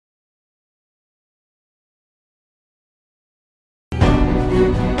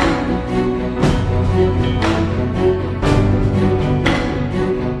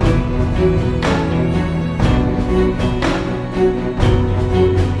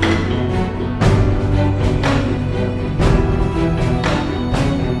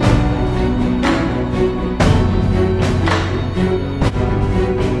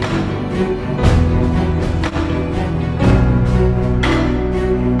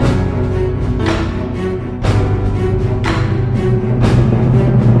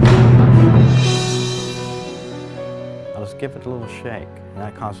give it a little shake, and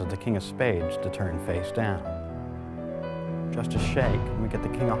that causes the king of spades to turn face down. Just a shake, and we get the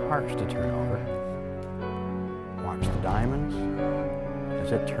king of hearts to turn over. Watch the diamonds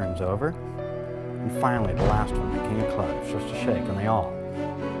as it turns over. And finally, the last one, the king of clubs, just a shake, and they all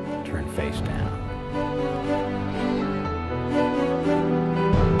turn face down.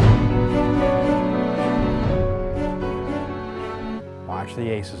 Watch the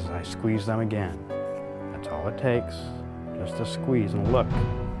aces as I squeeze them again. That's all it takes, just a squeeze, and look.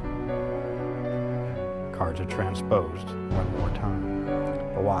 Cards are transposed one more time.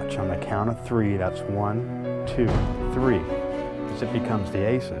 But watch, on the count of three, that's 1, 2, 3. As it becomes the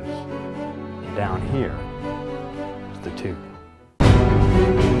aces, and down here is the 2.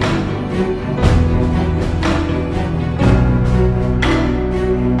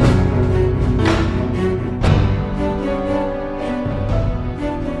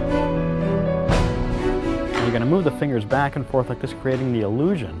 You're going to move the fingers back and forth like this, creating the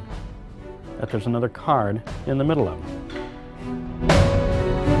illusion that there's another card in the middle of them.